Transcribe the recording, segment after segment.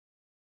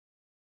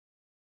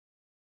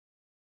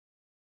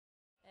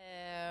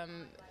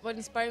What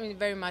inspired me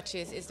very much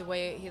is the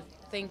way he's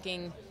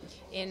thinking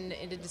in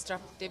the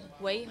disruptive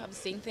way of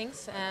seeing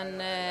things, and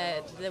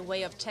the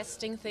way of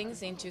testing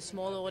things into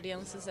small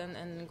audiences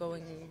and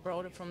going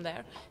broader from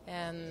there.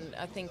 And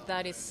I think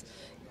that is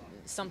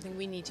something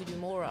we need to do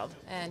more of,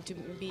 and to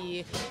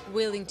be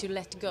willing to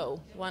let go.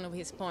 One of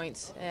his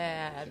points,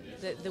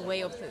 the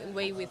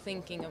way we're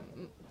thinking of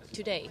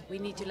today. We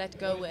need to let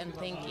go and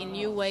think in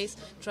new ways,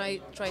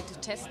 try to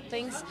test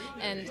things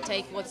and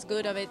take what's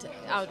good of it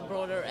out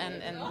broader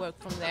and work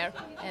from there,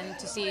 and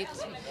to see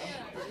it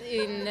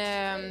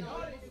in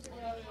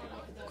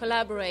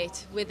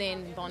collaborate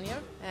within Bonnier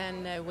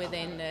and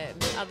within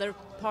other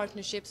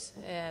partnerships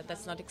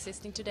that's not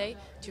existing today,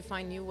 to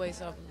find new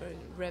ways of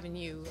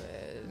revenue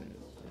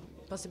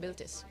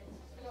possibilities.